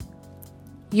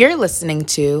You're listening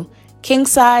to King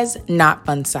Size, Not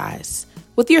Fun Size,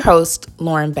 with your host,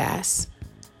 Lauren Bass,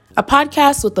 a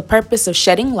podcast with the purpose of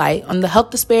shedding light on the health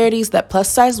disparities that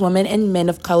plus-size women and men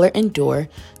of color endure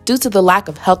due to the lack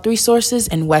of health resources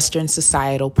and Western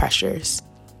societal pressures.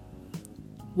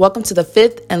 Welcome to the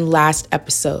fifth and last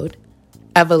episode,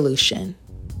 Evolution.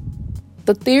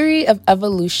 The theory of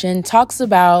evolution talks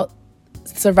about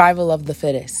survival of the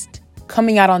fittest,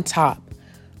 coming out on top,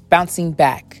 bouncing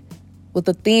back, with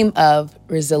the theme of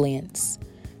resilience.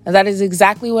 And that is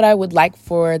exactly what I would like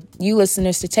for you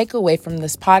listeners to take away from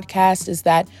this podcast, is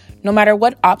that no matter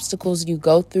what obstacles you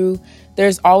go through,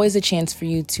 there's always a chance for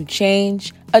you to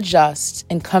change, adjust,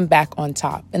 and come back on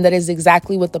top. And that is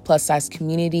exactly what the plus size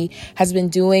community has been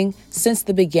doing since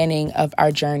the beginning of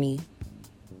our journey.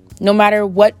 No matter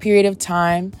what period of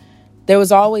time, there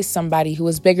was always somebody who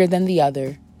was bigger than the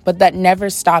other, but that never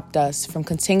stopped us from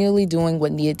continually doing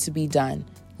what needed to be done.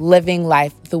 Living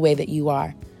life the way that you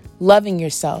are, loving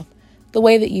yourself the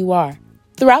way that you are.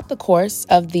 Throughout the course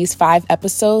of these 5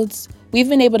 episodes, we've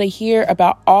been able to hear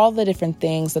about all the different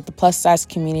things that the plus size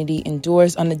community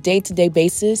endures on a day-to-day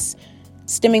basis,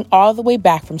 stemming all the way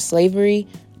back from slavery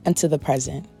until the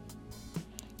present.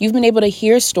 You've been able to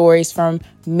hear stories from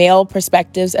male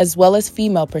perspectives as well as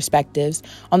female perspectives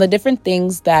on the different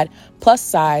things that plus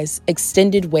size,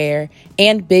 extended wear,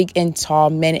 and big and tall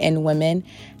men and women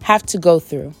have to go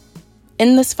through.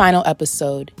 In this final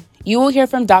episode, you will hear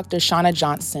from Dr. Shonna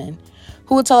Johnson,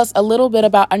 who will tell us a little bit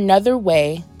about another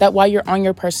way that while you're on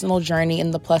your personal journey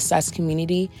in the plus size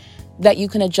community, that you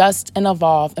can adjust and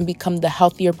evolve and become the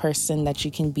healthier person that you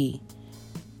can be.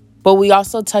 But we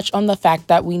also touch on the fact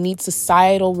that we need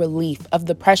societal relief of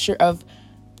the pressure of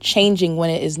changing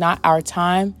when it is not our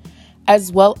time,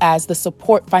 as well as the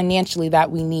support financially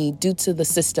that we need due to the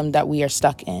system that we are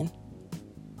stuck in.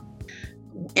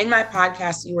 In my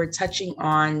podcast, you were touching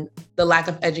on the lack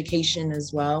of education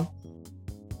as well.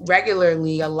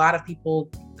 Regularly, a lot of people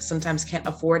sometimes can't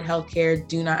afford healthcare,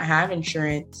 do not have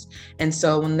insurance. And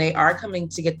so when they are coming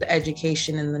to get the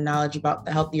education and the knowledge about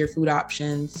the healthier food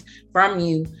options from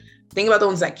you, think about the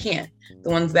ones that can't, the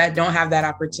ones that don't have that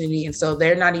opportunity. And so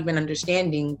they're not even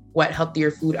understanding what healthier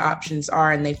food options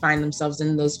are. And they find themselves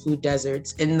in those food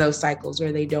deserts, in those cycles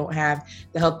where they don't have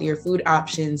the healthier food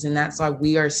options. And that's why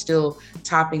we are still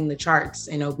topping the charts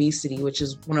in obesity, which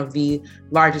is one of the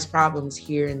largest problems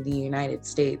here in the United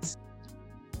States.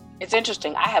 It's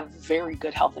interesting. I have very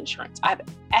good health insurance. I have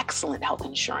excellent health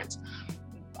insurance.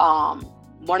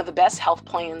 One of the best health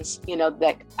plans,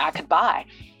 that I could buy.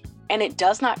 And it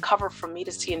does not cover for me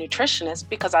to see a nutritionist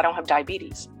because I don't have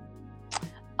diabetes.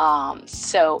 And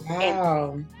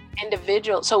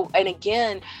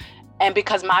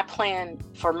because my plan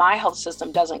for my health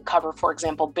system doesn't cover, for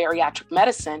example, bariatric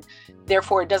medicine,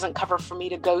 therefore it doesn't cover for me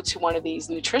to go to one of these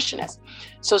nutritionists.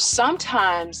 So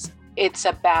sometimes it's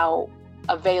about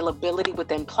availability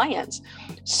within plans.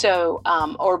 So,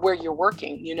 or where you're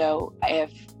working,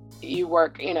 if you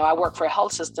work, I work for a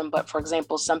health system, but for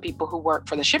example, some people who work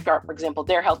for the shipyard, for example,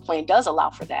 their health plan does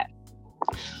allow for that.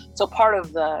 So part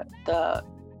of the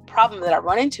problem that I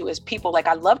run into is people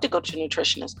I love to go to a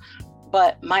nutritionist,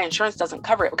 but my insurance doesn't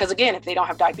cover it because, again, if they don't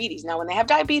have diabetes. Now, when they have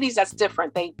diabetes, that's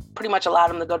different. They pretty much allow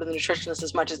them to go to the nutritionist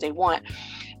as much as they want.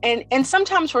 And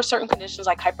sometimes for certain conditions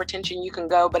like hypertension, you can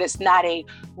go, but it's not a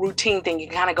routine thing. You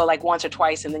can kind of go once or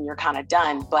twice and then you're kind of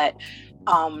done. But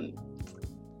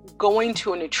going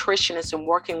to a nutritionist and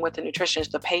working with a nutritionist,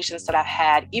 the patients that I've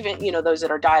had, even, those that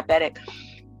are diabetic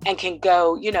and can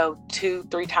go,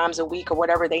 2-3 times a week or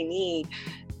whatever they need,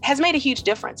 has made a huge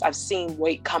difference. I've seen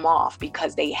weight come off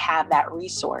because they have that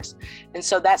resource. And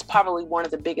so that's probably one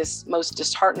of the biggest, most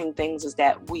disheartening things, is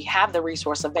that we have the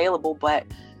resource available, but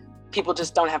people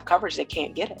just don't have coverage. They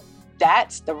can't get it.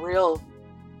 That's the real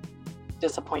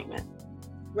disappointment.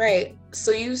 Right.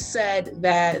 So you said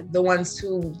that the ones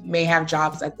who may have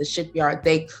jobs at the shipyard,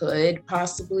 they could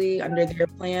possibly under their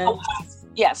plan. Oh,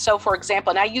 yeah. So for example,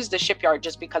 and I use the shipyard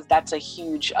just because that's a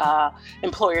huge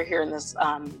employer here in this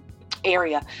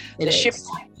area. The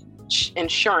shipyard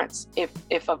insurance,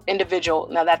 if an individual,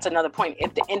 now that's another point,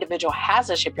 if the individual has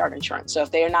a shipyard insurance, so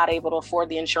if they are not able to afford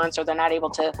the insurance or they're not able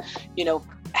to,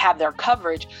 have their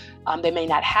coverage, they may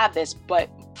not have this. But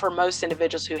for most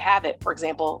individuals who have it, for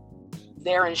example,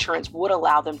 their insurance would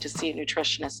allow them to see a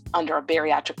nutritionist under a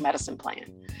bariatric medicine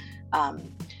plan.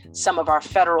 Some of our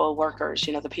federal workers,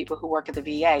 the people who work at the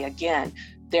VA, again,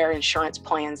 their insurance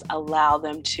plans allow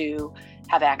them to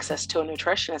have access to a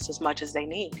nutritionist as much as they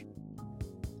need.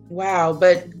 Wow,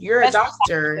 but you're a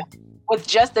doctor. With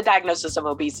just the diagnosis of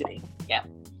obesity. Yeah.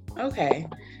 Okay.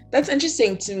 That's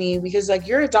interesting to me because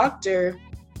you're a doctor,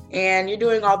 and you're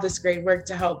doing all this great work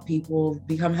to help people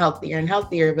become healthier and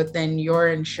healthier, but then your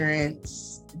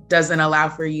insurance doesn't allow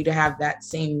for you to have that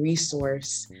same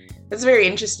resource. That's very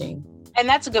interesting. And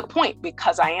that's a good point,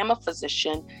 because I am a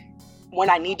physician. When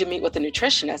I need to meet with a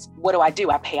nutritionist, what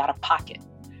do? I pay out of pocket.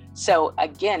 So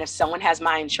again, if someone has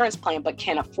my insurance plan but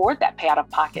can't afford that pay out of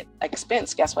pocket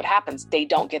expense, guess what happens? They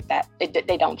don't get that.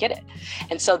 They don't get it.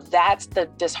 And so that's the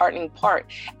disheartening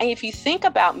part. And if you think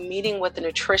about meeting with a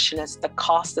nutritionist, the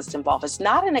cost that's involved, it's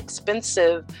not an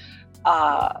expensive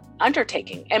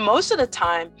undertaking. And most of the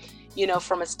time,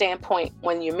 from a standpoint,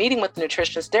 when you're meeting with the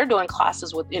nutritionist, they're doing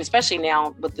classes with, especially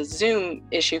now with the Zoom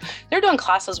issue, they're doing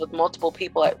classes with multiple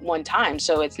people at one time.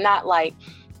 So it's not like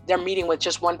they're meeting with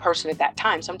just one person at that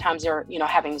time. Sometimes they're,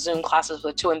 having Zoom classes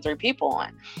with 2 and 3 people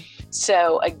on.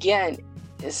 So again,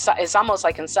 it's almost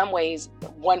like in some ways,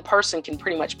 one person can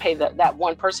pretty much that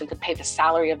one person could pay the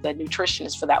salary of the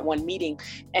nutritionist for that one meeting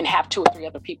and have 2 or 3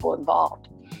 other people involved.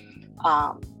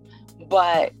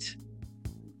 But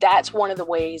that's one of the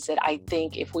ways that I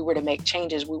think if we were to make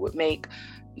changes, we would make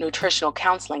nutritional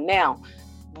counseling. Now,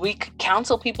 we could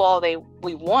counsel people all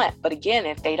we want, but again,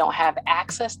 if they don't have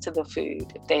access to the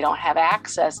food, if they don't have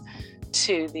access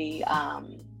to the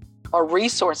or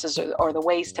resources or the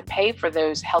ways to pay for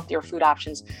those healthier food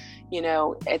options,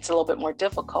 it's a little bit more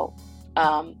difficult.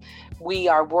 We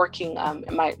are working,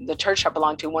 the church I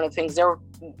belong to, one of the things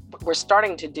we're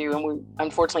starting to do, and we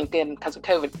unfortunately didn't because of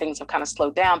COVID, things have kind of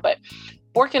slowed down, but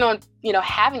working on,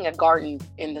 having a garden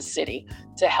in the city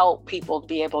to help people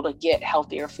be able to get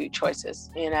healthier food choices.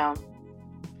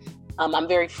 I'm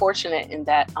very fortunate in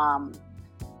that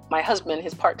my husband,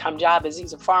 his part-time job is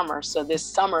he's a farmer. So this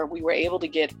summer we were able to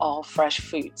get all fresh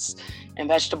fruits and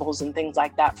vegetables and things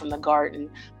like that from the garden.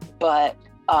 But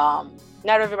not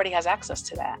everybody has access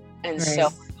to that. And right. So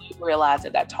we realize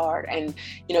that that's hard. And,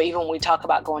 even when we talk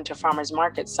about going to farmers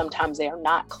markets, sometimes they are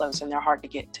not close and they're hard to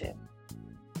get to.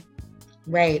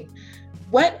 Right.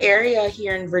 What area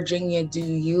here in Virginia do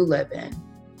you live in?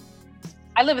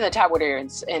 I live in the Tidewater area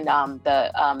on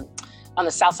the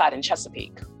south side in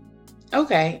Chesapeake.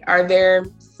 Okay. Are there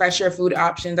fresher food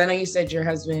options? I know you said your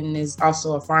husband is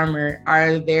also a farmer.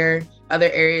 Are there other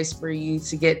areas for you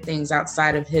to get things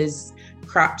outside of his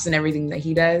crops and everything that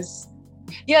he does?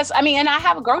 Yes. And I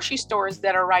have grocery stores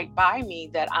that are right by me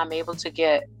that I'm able to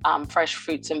get fresh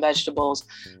fruits and vegetables.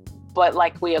 But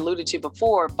like we alluded to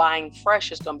before, buying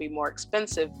fresh is going to be more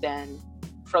expensive than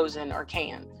frozen or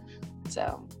canned.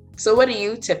 So what do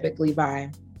you typically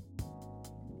buy?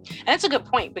 And that's a good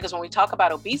point, because when we talk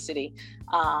about obesity,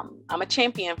 I'm a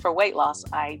champion for weight loss.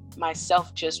 I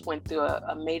myself just went through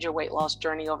a major weight loss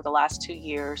journey over the last 2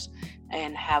 years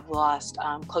and have lost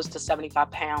close to 75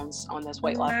 pounds on this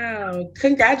weight loss. Wow,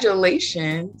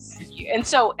 congratulations. And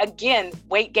so again,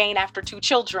 weight gain after 2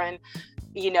 children,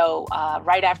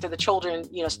 right after the children,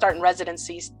 starting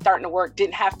residency, starting to work,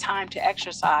 didn't have time to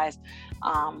exercise,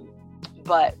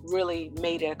 but really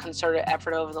made a concerted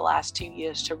effort over the last 2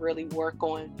 years to really work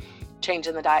on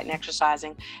changing the diet and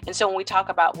exercising. And so when we talk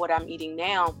about what I'm eating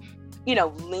now,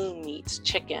 lean meats,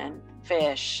 chicken,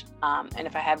 fish, and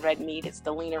if I have red meat, it's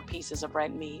the leaner pieces of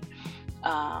red meat,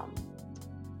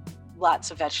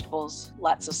 lots of vegetables,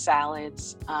 lots of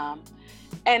salads,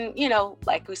 and,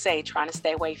 like we say, trying to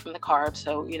stay away from the carbs.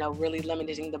 So, really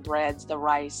limiting the breads, the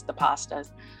rice, the pastas,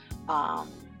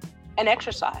 and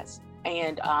exercise.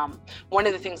 And one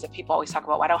of the things that people always talk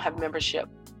about, well, I don't have membership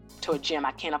to a gym.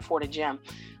 I can't afford a gym.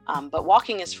 But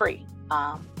walking is free.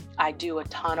 I do a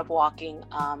ton of walking.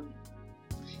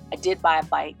 I did buy a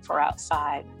bike for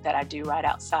outside that I do right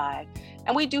outside.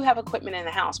 And we do have equipment in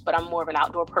the house, but I'm more of an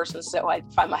outdoor person. So I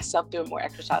find myself doing more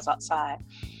exercise outside.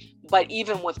 But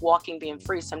even with walking being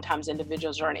free, sometimes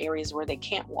individuals are in areas where they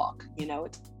can't walk.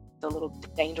 It's a little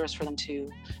dangerous for them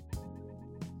to.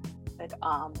 But,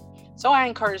 so I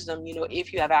encourage them,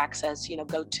 if you have access,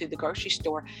 go to the grocery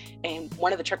store. And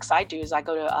one of the tricks I do is I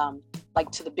go to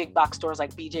to the big box stores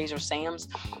like BJ's or Sam's.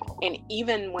 And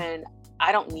even when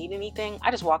I don't need anything,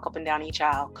 I just walk up and down each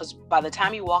aisle, because by the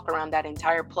time you walk around that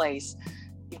entire place,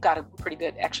 you've got a pretty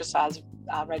good exercise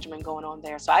regimen going on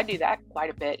there. So I do that quite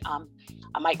a bit.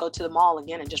 I might go to the mall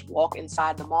again and just walk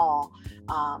inside the mall,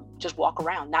 just walk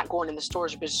around, not going in the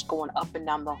stores, but just going up and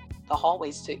down the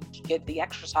hallways to get the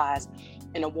exercise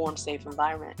in a warm, safe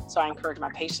environment. So I encourage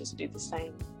my patients to do the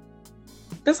same.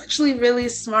 That's actually really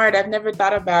smart. I've never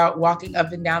thought about walking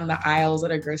up and down the aisles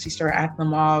at a grocery store at the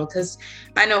mall, because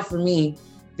I know for me,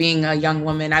 being a young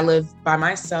woman, I live by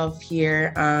myself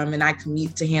here, and I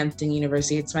commute to Hampton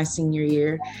University. It's my senior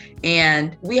year,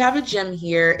 and we have a gym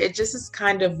here. It just is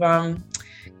kind of,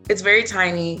 it's very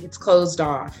tiny. It's closed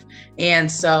off.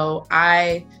 And so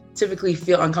I typically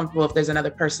feel uncomfortable if there's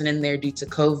another person in there due to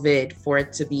COVID, for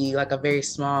it to be like a very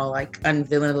small, like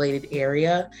unventilated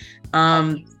area.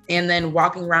 And then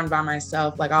walking around by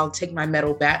myself, like I'll take my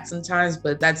metal bat sometimes,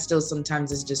 but that still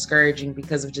sometimes is discouraging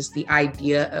because of just the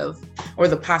idea of, or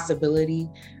the possibility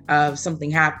of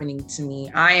something happening to me.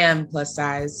 I am plus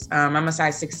size. I'm a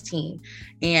size 16,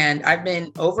 and I've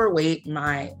been overweight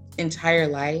my entire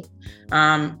life.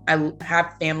 I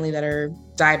have family that are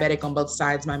diabetic on both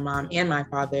sides, my mom and my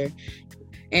father.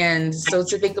 And so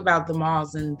to think about the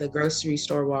malls and the grocery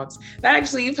store walks, that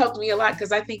actually you've helped me a lot,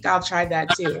 because I think I'll try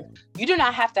that too. You do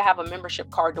not have to have a membership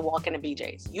card to walk into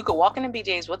BJ's. You could walk into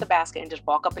BJ's with a basket and just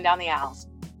walk up and down the aisles.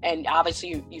 And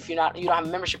obviously, if you don't have a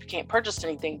membership, you can't purchase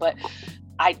anything. But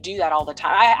I do that all the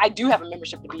time. I do have a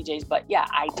membership to BJ's, but yeah,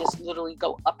 I just literally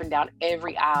go up and down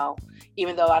every aisle,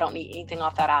 even though I don't need anything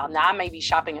off that aisle. Now I may be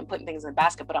shopping and putting things in the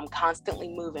basket, but I'm constantly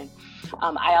moving.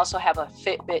 I also have a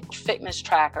Fitbit fitness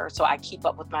tracker, so I keep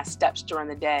up with my steps during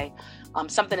the day.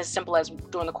 Something as simple as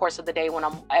during the course of the day when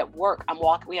I'm at work, I'm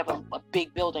walking. We have a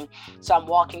big building, so I'm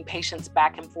walking patients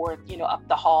back and forth, up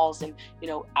the halls, and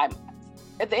I'm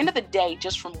at the end of the day,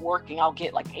 just from working, I'll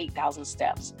get like 8,000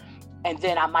 steps. And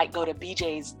then I might go to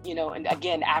BJ's, and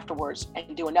again afterwards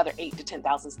and do another 8,000 to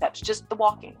 10,000 steps, just the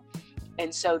walking.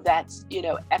 And so that's,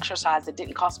 exercise that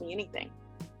didn't cost me anything.